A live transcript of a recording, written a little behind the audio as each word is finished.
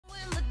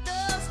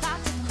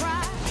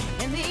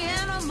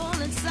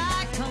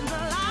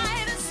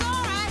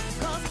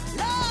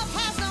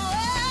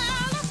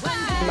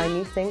My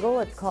new single,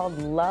 it's called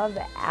Love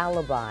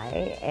Alibi,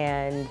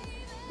 and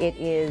it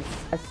is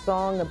a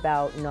song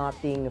about not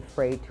being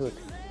afraid to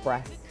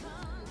express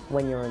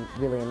when you're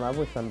really in love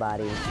with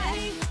somebody.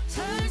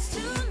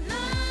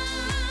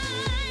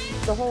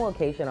 The whole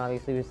location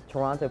obviously was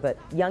Toronto, but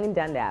Yonge and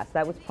Dundas,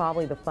 that was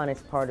probably the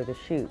funnest part of the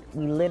shoot.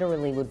 We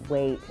literally would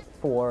wait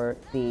for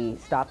the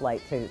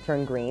stoplight to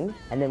turn green,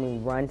 and then we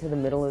run to the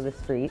middle of the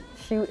street,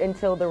 shoot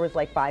until there was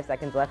like 5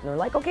 seconds left, and we're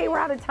like, okay, we're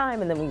out of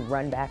time, and then we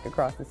run back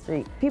across the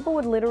street. People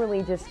would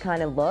literally just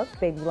kind of look,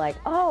 they'd be like,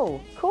 oh,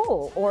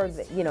 cool, or,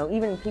 you know,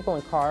 even people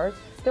in cars.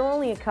 There were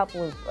only a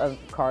couple of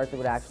cars that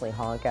would actually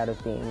honk out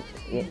of being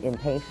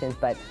impatient,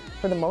 but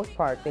for the most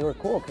part, they were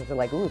cool, because they're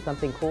like, ooh,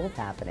 something cool's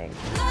happening.